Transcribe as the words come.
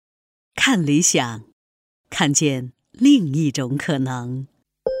看理想，看见另一种可能。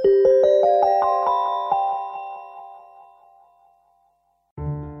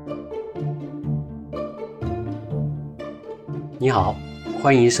你好，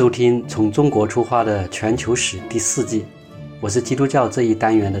欢迎收听从中国出发的全球史第4季，我是基督教这一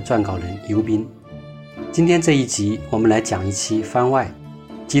单元的撰稿人尤斌。今天这一集我们来讲一期番外，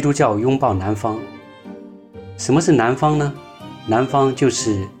基督教拥抱南方。什么是南方呢？南方就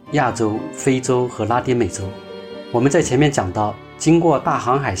是亚洲、非洲和拉丁美洲。我们在前面讲到，经过大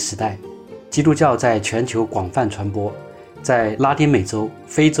航海时代，基督教在全球广泛传播，在拉丁美洲、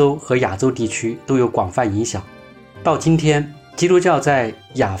非洲和亚洲地区都有广泛影响。到今天，基督教在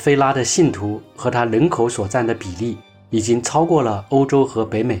亚非拉的信徒和它人口所占的比例已经超过了欧洲和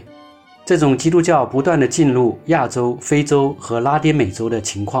北美。这种基督教不断地进入亚洲、非洲和拉丁美洲的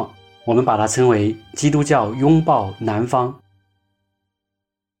情况，我们把它称为基督教拥抱南方。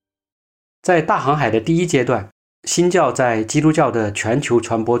在大航海的第一阶段，新教在基督教的全球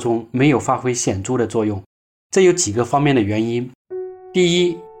传播中没有发挥显著的作用，这有几个方面的原因。第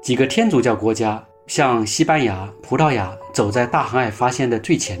一，几个天主教国家像西班牙、葡萄牙走在大航海发现的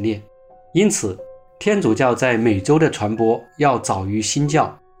最前列，因此天主教在美洲的传播要早于新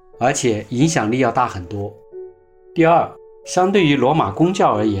教，而且影响力要大很多。第二，相对于罗马公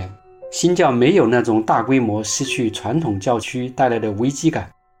教而言，新教没有那种大规模失去传统教区带来的危机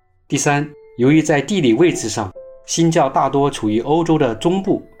感。第三，由于在地理位置上，新教大多处于欧洲的中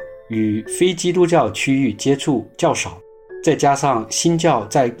部，与非基督教区域接触较少，再加上新教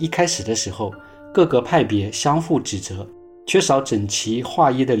在一开始的时候各个派别相互指责，缺少整齐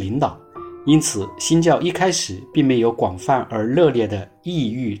划一的领导，因此新教一开始并没有广泛而热烈的异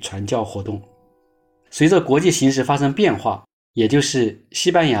域传教活动。随着国际形势发生变化，也就是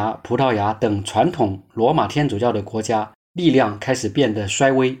西班牙、葡萄牙等传统罗马天主教的国家力量开始变得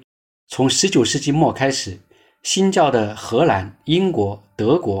衰微。从19世纪末开始，新教的荷兰、英国、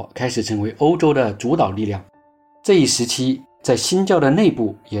德国开始成为欧洲的主导力量。这一时期，在新教的内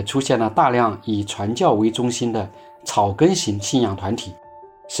部也出现了大量以传教为中心的草根型信仰团体，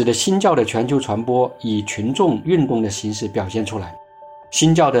使得新教的全球传播以群众运动的形式表现出来，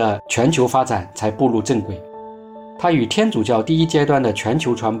新教的全球发展才步入正轨。它与天主教第一阶段的全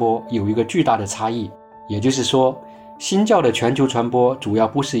球传播有一个巨大的差异，也就是说，新教的全球传播主要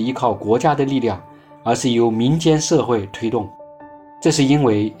不是依靠国家的力量，而是由民间社会推动。这是因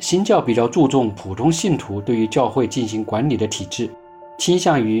为新教比较注重普通信徒对于教会进行管理的体制，倾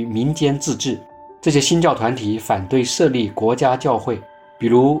向于民间自治。这些新教团体反对设立国家教会，比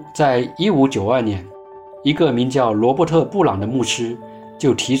如在1592年，一个名叫罗伯特·布朗的牧师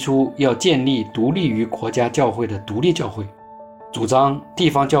就提出要建立独立于国家教会的独立教会，主张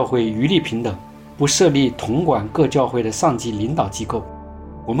地方教会余力平等，不设立统管各教会的上级领导机构。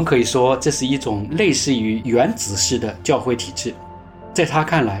我们可以说，这是一种类似于原子式的教会体制。在他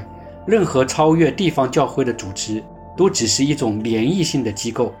看来，任何超越地方教会的组织都只是一种联谊性的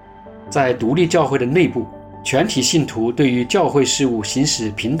机构。在独立教会的内部，全体信徒对于教会事务行使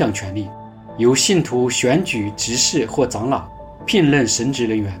平等权利，由信徒选举执事或长老，聘任神职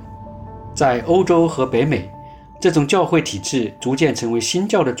人员。在欧洲和北美，这种教会体制逐渐成为新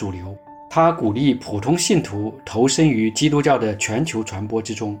教的主流，它鼓励普通信徒投身于基督教的全球传播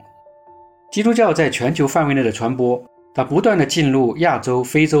之中。基督教在全球范围内的传播，它不断地进入亚洲、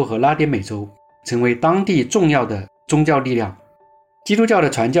非洲和拉丁美洲，成为当地重要的宗教力量。基督教的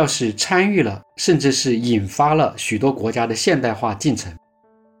传教士参与了，甚至是引发了许多国家的现代化进程。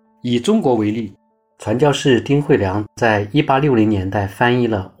以中国为例，传教士丁惠良在1860年代翻译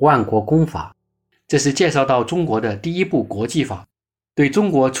了《万国公法》，这是介绍到中国的第一部国际法，对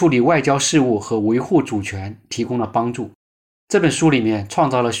中国处理外交事务和维护主权提供了帮助。这本书里面创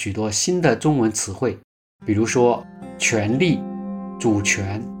造了许多新的中文词汇，比如说权力、主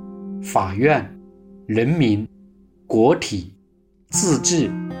权、法院、人民、国体、自治、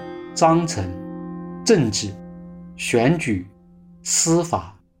章程、政治、选举、司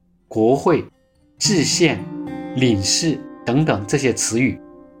法、国会、制宪、领事等等这些词语。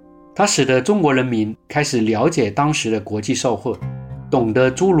它使得中国人民开始了解当时的国际社会，懂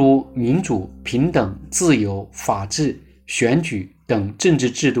得诸如民主、平等、自由、法治、选举等政治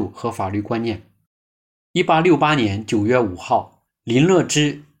制度和法律观念。1868年9月5号，林乐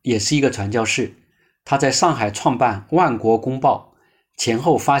知也是一个传教士，他在上海创办《万国公报》，前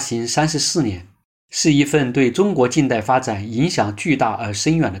后发行34年，是一份对中国近代发展影响巨大而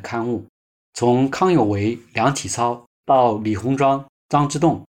深远的刊物。从康有为、梁启超到李鸿章、张之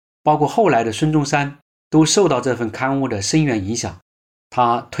洞，包括后来的孙中山，都受到这份刊物的深远影响，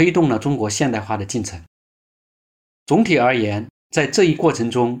它推动了中国现代化的进程。总体而言，在这一过程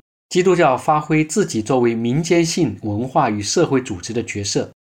中，基督教发挥自己作为民间性文化与社会组织的角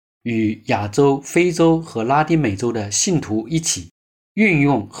色，与亚洲、非洲和拉丁美洲的信徒一起运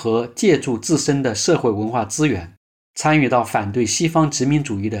用和借助自身的社会文化资源，参与到反对西方殖民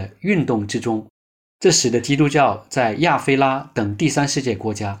主义的运动之中。这使得基督教在亚非拉等第三世界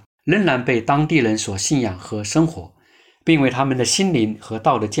国家仍然被当地人所信仰和生活，并为他们的心灵和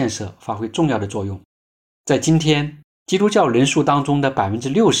道德建设发挥重要的作用。在今天，基督教人数当中的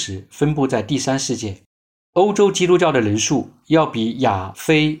 60% 分布在第三世界，欧洲基督教的人数要比亚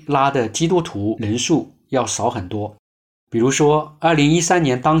非拉的基督徒人数要少很多。比如说2013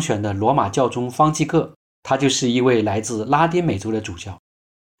年当选的罗马教宗方济各，他就是一位来自拉丁美洲的主教。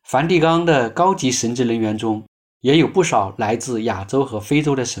梵蒂冈的高级神职人员中也有不少来自亚洲和非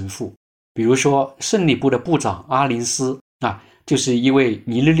洲的神父，比如说圣礼部的部长阿林斯就是一位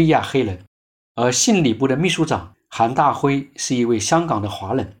尼日利亚黑人，而信礼部的秘书长韩大辉是一位香港的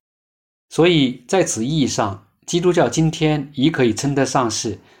华人。所以在此意义上，基督教今天已可以称得上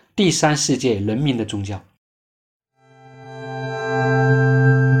是第三世界人民的宗教。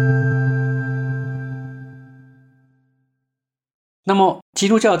那么基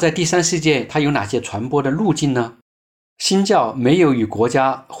督教在第三世界它有哪些传播的路径呢？新教没有与国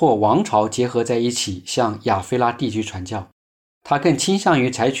家或王朝结合在一起向亚非拉地区传教，它更倾向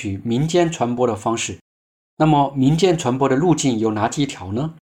于采取民间传播的方式。那么民间传播的路径有哪几条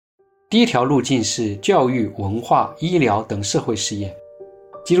呢？第一条路径是教育、文化、医疗等社会事业。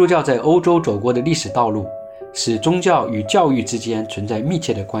基督教在欧洲走过的历史道路使宗教与教育之间存在密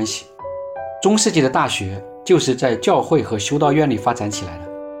切的关系。中世纪的大学就是在教会和修道院里发展起来的。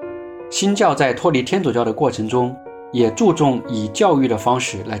新教在脱离天主教的过程中也注重以教育的方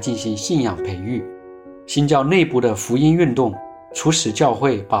式来进行信仰培育。新教内部的福音运动促使教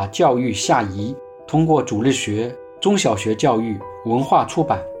会把教育下移，通过主日学、中小学教育、文化出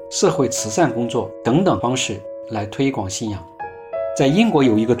版、社会慈善工作等等方式来推广信仰。在英国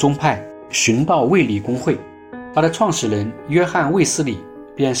有一个宗派寻道卫理公会，它的创始人约翰卫斯理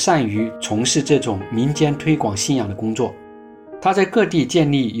便善于从事这种民间推广信仰的工作。他在各地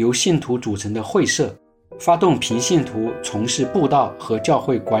建立由信徒组成的会社，发动平信徒从事布道和教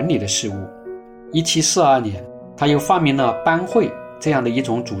会管理的事务。1742年，他又发明了班会这样的一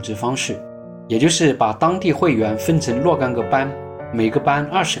种组织方式，也就是把当地会员分成若干个班，每个班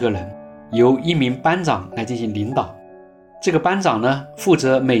20个人，由一名班长来进行领导。这个班长呢，负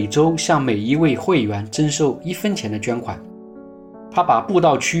责每周向每一位会员征收1分钱的捐款。他把布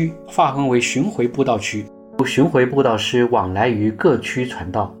道区划分为巡回布道区，由巡回布道师往来于各区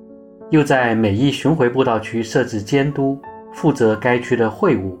传道，又在每一巡回布道区设置监督，负责该区的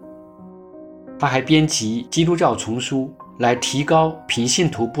会务。他还编辑基督教丛书，来提高平信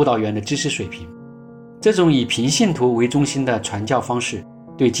徒布道员的知识水平。这种以平信徒为中心的传教方式，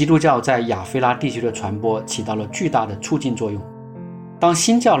对基督教在亚非拉地区的传播起到了巨大的促进作用。当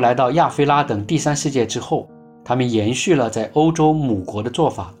新教来到亚非拉等第三世界之后，他们延续了在欧洲母国的做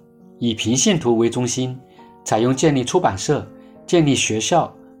法，以平信徒为中心，采用建立出版社、建立学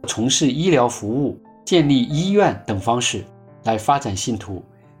校、从事医疗服务、建立医院等方式来发展信徒，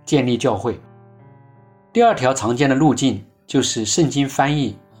建立教会。第二条常见的路径就是圣经翻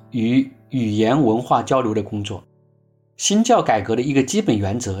译与语言文化交流的工作。新教改革的一个基本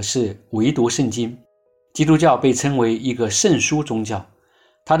原则是唯读圣经。基督教被称为一个圣书宗教，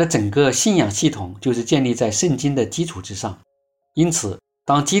它的整个信仰系统就是建立在圣经的基础之上。因此，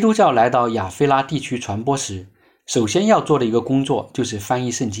当基督教来到亚非拉地区传播时，首先要做的一个工作就是翻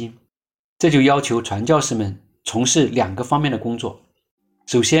译圣经。这就要求传教士们从事2个方面的工作。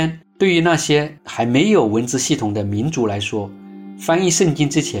首先，对于那些还没有文字系统的民族来说，翻译圣经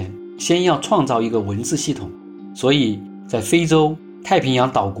之前，先要创造一个文字系统。所以在非洲、太平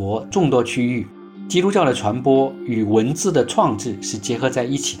洋岛国众多区域，基督教的传播与文字的创制是结合在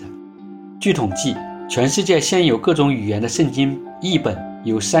一起的。据统计，全世界现有各种语言的圣经译本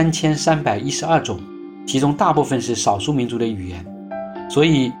有3312种，其中大部分是少数民族的语言。所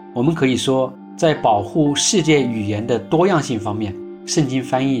以我们可以说，在保护世界语言的多样性方面，圣经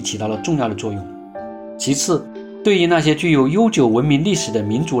翻译起到了重要的作用。其次，对于那些具有悠久文明历史的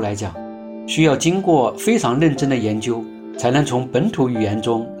民族来讲，需要经过非常认真的研究，才能从本土语言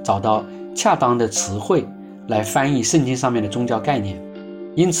中找到恰当的词汇来翻译圣经上面的宗教概念。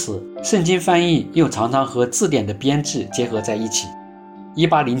因此，圣经翻译又常常和字典的编制结合在一起。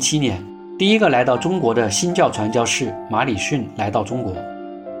1807年，第一个来到中国的新教传教士马礼逊来到中国，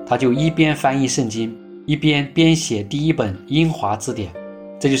他就一边翻译圣经，一边编写第一本英华字典，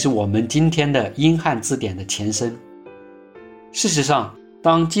这就是我们今天的英汉字典的前身。事实上，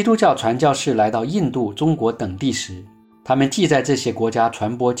当基督教传教士来到印度、中国等地时，他们既在这些国家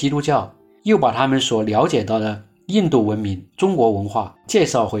传播基督教，又把他们所了解到的印度文明、中国文化介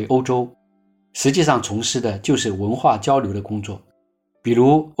绍回欧洲，实际上从事的就是文化交流的工作。比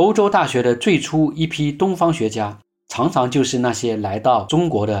如欧洲大学的最初一批东方学家，常常就是那些来到中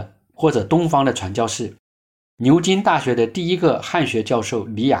国的或者东方的传教士。牛津大学的第一个汉学教授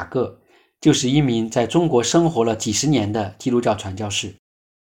李雅各，就是一名在中国生活了几十年的基督教传教士。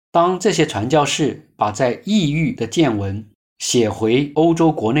当这些传教士把在异域的见闻写回欧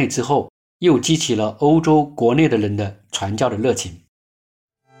洲国内之后，又激起了欧洲国内的人的传教的热情。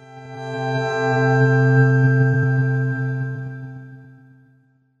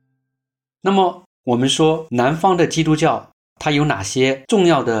那么我们说南方的基督教它有哪些重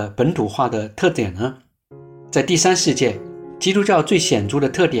要的本土化的特点呢？在第三世界，基督教最显著的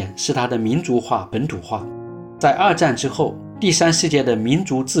特点是它的民族化、本土化。在二战之后，第三世界的民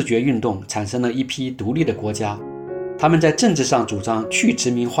族自觉运动产生了一批独立的国家，他们在政治上主张去殖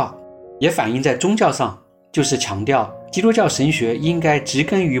民化，也反映在宗教上，就是强调基督教神学应该植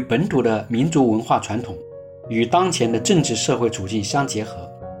根于本土的民族文化传统，与当前的政治社会处境相结合。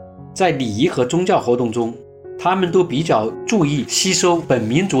在礼仪和宗教活动中，他们都比较注意吸收本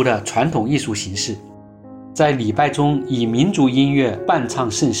民族的传统艺术形式，在礼拜中以民族音乐伴唱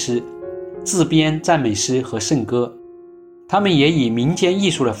圣诗，自编赞美诗和圣歌。他们也以民间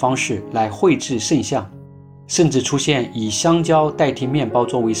艺术的方式来绘制圣像，甚至出现以香蕉代替面包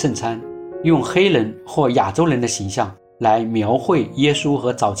作为圣餐，用黑人或亚洲人的形象来描绘耶稣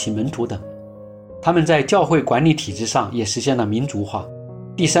和早期门徒等。他们在教会管理体制上也实现了民族化。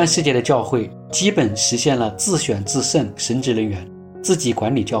第三世界的教会基本实现了自选自圣神职人员，自己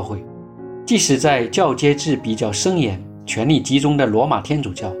管理教会。即使在教阶制比较森严、权力集中的罗马天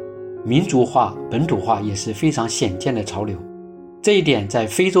主教，民族化、本土化也是非常显见的潮流。这一点在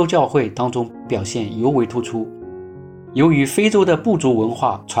非洲教会当中表现尤为突出。由于非洲的部族文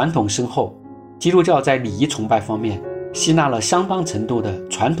化传统深厚，基督教在礼仪崇拜方面吸纳了相当程度的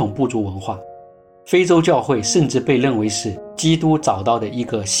传统部族文化。非洲教会甚至被认为是基督找到的一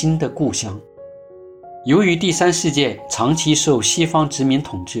个新的故乡。由于第三世界长期受西方殖民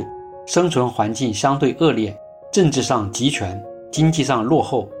统治，生存环境相对恶劣，政治上集权，经济上落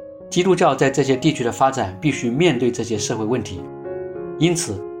后，基督教在这些地区的发展必须面对这些社会问题。因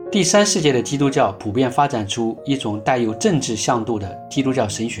此，第三世界的基督教普遍发展出一种带有政治向度的基督教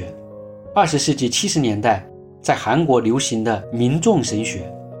神学。20世纪70年代，在韩国流行的民众神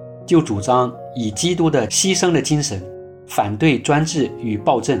学，就主张以基督的牺牲的精神，反对专制与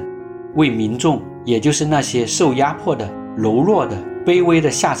暴政，为民众，也就是那些受压迫的、柔弱的、卑微的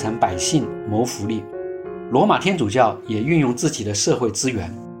下层百姓谋福利。罗马天主教也运用自己的社会资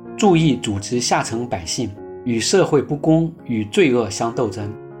源，注意组织下层百姓与社会不公与罪恶相斗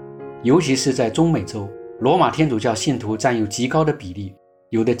争。尤其是在中美洲，罗马天主教信徒占有极高的比例，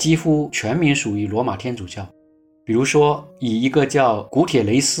有的几乎全民属于罗马天主教。比如说，以一个叫古铁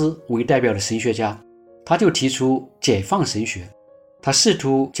雷斯为代表的神学家，他就提出解放神学。他试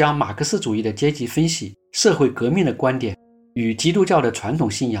图将马克思主义的阶级分析、社会革命的观点与基督教的传统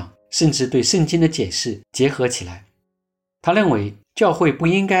信仰，甚至对圣经的解释结合起来。他认为教会不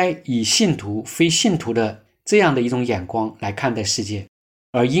应该以信徒非信徒的这样的一种眼光来看待世界，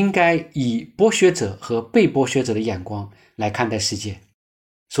而应该以剥削者和被剥削者的眼光来看待世界。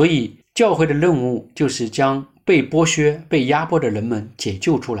所以教会的任务就是将被剥削、被压迫的人们解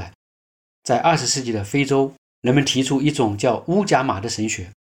救出来。在20世纪的非洲，人们提出一种叫乌贾马的神学。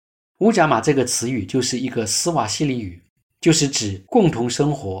乌贾马这个词语就是一个斯瓦希里语，就是指共同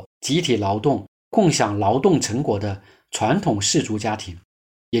生活、集体劳动、共享劳动成果的传统氏族家庭，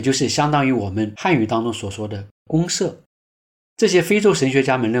也就是相当于我们汉语当中所说的公社。这些非洲神学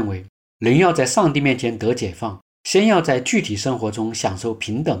家们认为，人要在上帝面前得解放，先要在具体生活中享受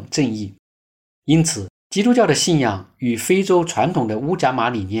平等正义。因此，基督教的信仰与非洲传统的乌贾马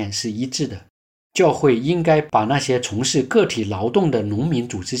理念是一致的。教会应该把那些从事个体劳动的农民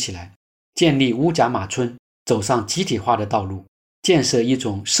组织起来，建立乌贾马村，走上集体化的道路，建设一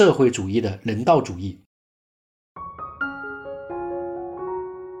种社会主义的人道主义。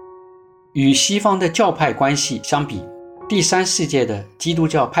与西方的教派关系相比，第三世界的基督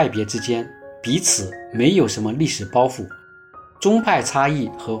教派别之间彼此没有什么历史包袱，宗派差异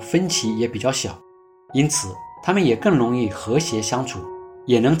和分歧也比较小，因此他们也更容易和谐相处，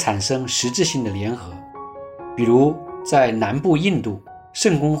也能产生实质性的联合。比如在南部印度，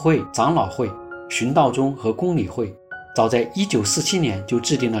圣公会、长老会、循道宗和公理会早在1947年就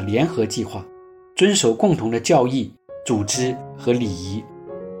制定了联合计划，遵守共同的教义、组织和礼仪，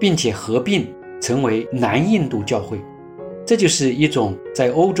并且合并成为南印度教会。这就是一种在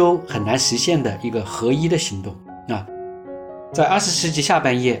欧洲很难实现的一个合一的行动。在20世纪下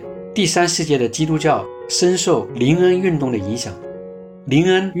半叶，第三世界的基督教深受灵恩运动的影响。灵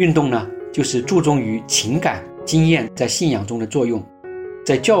恩运动呢，就是注重于情感经验在信仰中的作用，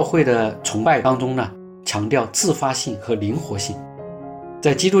在教会的崇拜当中呢，强调自发性和灵活性。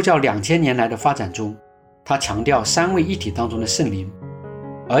在基督教2000年来的发展中，它强调三位一体当中的圣灵，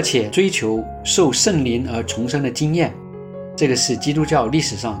而且追求受圣灵而重生的经验，这个是基督教历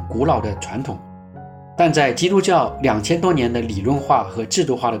史上古老的传统。但在基督教2000多年的理论化和制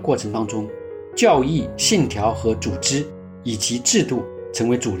度化的过程当中，教义、信条和组织以及制度成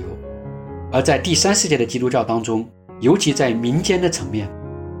为主流。而在第三世界的基督教当中，尤其在民间的层面，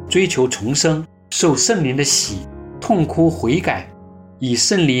追求重生、受圣灵的洗、痛哭悔改、以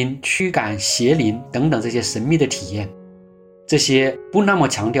圣灵驱赶邪灵等等这些神秘的体验，这些不那么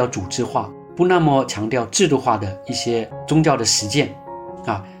强调组织化、不那么强调制度化的一些宗教的实践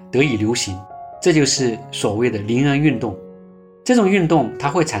得以流行。这就是所谓的灵恩运动。这种运动它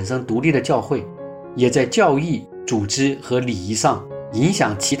会产生独立的教会，也在教义、组织和礼仪上影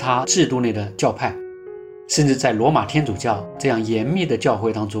响其他制度内的教派，甚至在罗马天主教这样严密的教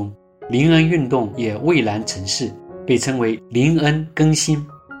会当中，灵恩运动也蔚然成势，被称为灵恩更新。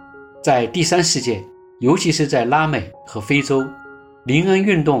在第三世界，尤其是在拉美和非洲，灵恩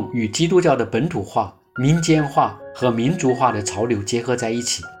运动与基督教的本土化、民间化和民族化的潮流结合在一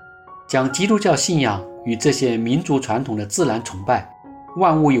起，将基督教信仰与这些民族传统的自然崇拜、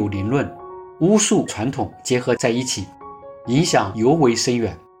万物有灵论、巫术传统结合在一起，影响尤为深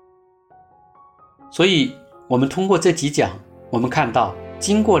远。所以我们通过这几讲，我们看到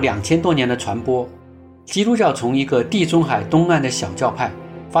经过2000多年的传播，基督教从一个地中海东岸的小教派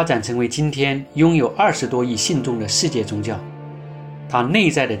发展成为今天拥有20多亿信众的世界宗教。它内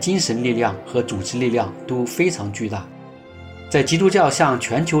在的精神力量和组织力量都非常巨大。在基督教向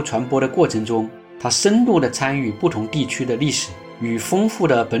全球传播的过程中，它深度地参与不同地区的历史，与丰富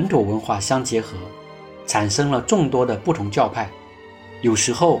的本土文化相结合，产生了众多的不同教派。有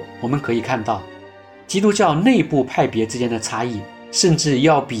时候我们可以看到，基督教内部派别之间的差异，甚至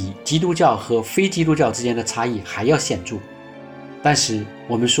要比基督教和非基督教之间的差异还要显著。但是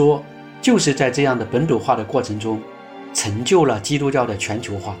我们说，就是在这样的本土化的过程中，成就了基督教的全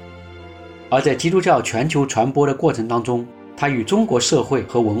球化。而在基督教全球传播的过程当中，它与中国社会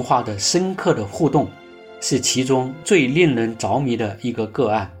和文化的深刻的互动，是其中最令人着迷的一个个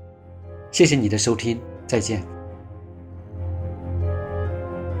案。谢谢你的收听，再见。